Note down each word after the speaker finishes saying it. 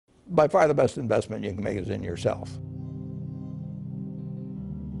By far the best investment you can make is in yourself.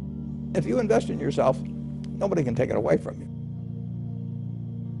 If you invest in yourself, nobody can take it away from you.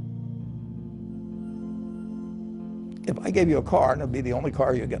 If I gave you a car, and it'd be the only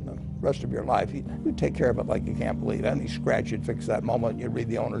car you get in the rest of your life, you'd take care of it like you can't believe. Any scratch, you'd fix that moment. You'd read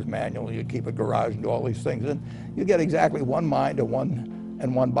the owner's manual. You'd keep a garage and do all these things. And you get exactly one mind and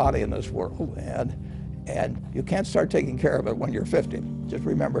one body in this world. And you can't start taking care of it when you're 50. Just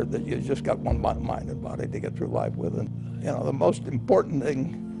remember that you just got one mind and body to get through life with. And you know, the most important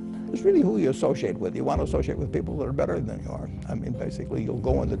thing is really who you associate with. You want to associate with people that are better than you are. I mean, basically, you'll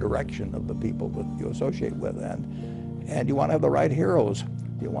go in the direction of the people that you associate with. And you want to have the right heroes.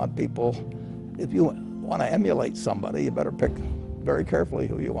 You want people, if you want to emulate somebody, you better pick very carefully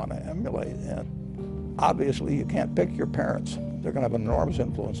who you want to emulate. And obviously, you can't pick your parents. They're going to have an enormous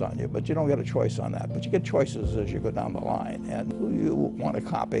influence on you, but you don't get a choice on that. But you get choices as you go down the line, and who you want to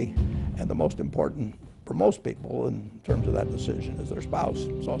copy. And the most important for most people in terms of that decision is their spouse.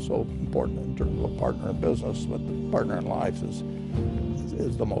 It's also important in terms of a partner in business, but the partner in life is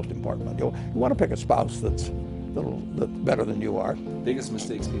the most important one. You want to pick a spouse that's better than you are. Biggest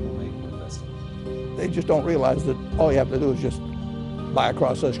mistakes people make in investing? They just don't realize that all you have to do is just buy a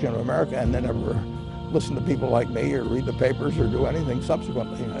cross-section of America and then never listen to people like me or read the papers or do anything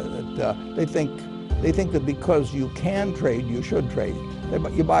subsequently. They think that because you can trade, you should trade.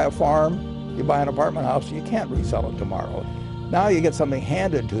 You buy a farm, you buy an apartment house, you can't resell it tomorrow. Now you get something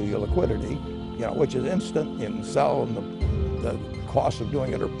handed to you, liquidity, which is instant. You can sell, and the cost of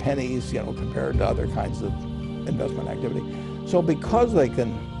doing it are pennies, compared to other kinds of investment activity. So because they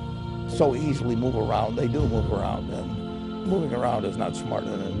can so easily move around, they do move around, and moving around is not smarter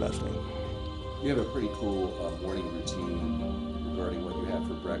than investing. You have a pretty cool morning routine regarding what you have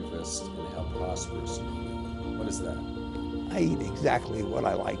for breakfast and how prosperous you eat. What is that? I eat exactly what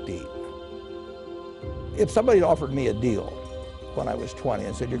I like to eat. If somebody had offered me a deal when I was 20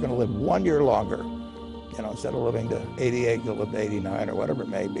 and said, you're going to live 1 year longer, instead of living to 88, you'll live to 89 or whatever it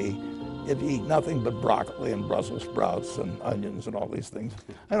may be, if you eat nothing but broccoli and Brussels sprouts and onions and all these things,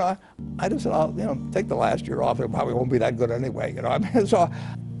 I just said, I'll, take the last year off. It probably won't be that good anyway, So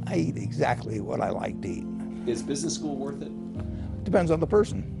I eat exactly what I like to eat. Is business school worth it? Depends on the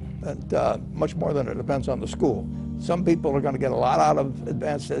person, much more than it depends on the school. Some people are going to get a lot out of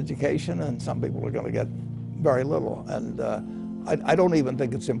advanced education, and some people are going to get very little. And I don't even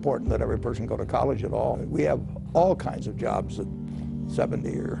think it's important that every person go to college at all. We have all kinds of jobs at 70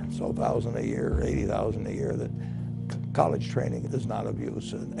 or so thousand a year, 80,000 a year, that college training is not of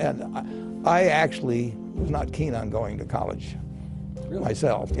use. And I actually was not keen on going to college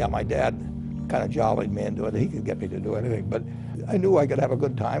myself. Yeah, my dad kind of jollied me into it. He could get me to do anything, but I knew I could have a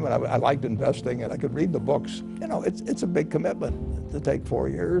good time, and I liked investing, and I could read the books. It's a big commitment to take 4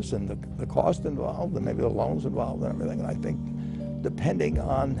 years, and the cost involved, and maybe the loans involved and everything. And I think depending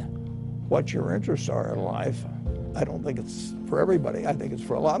on what your interests are in life, I don't think it's for everybody. I think it's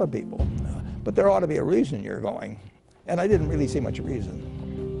for a lot of people. But there ought to be a reason you're going. And I didn't really see much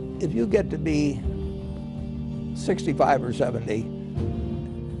reason. If you get to be 65 or 70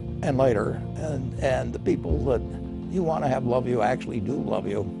 and later, and the people that you want to have love you actually do love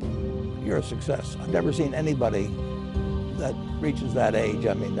you, you're a success. I've never seen anybody that reaches that age.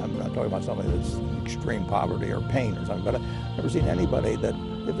 I mean, I'm not talking about somebody that's in extreme poverty or pain or something, but I've never seen anybody that,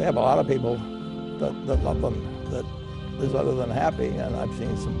 if they have a lot of people that love them, that is other than happy. And I've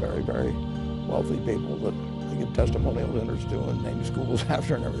seen some very, very wealthy people that they give testimonial dinners to and name schools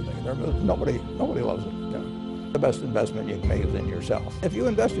after and everything. Nobody loves them. The best investment you can make is in yourself. If you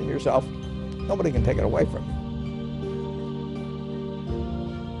invest in yourself, nobody can take it away from you.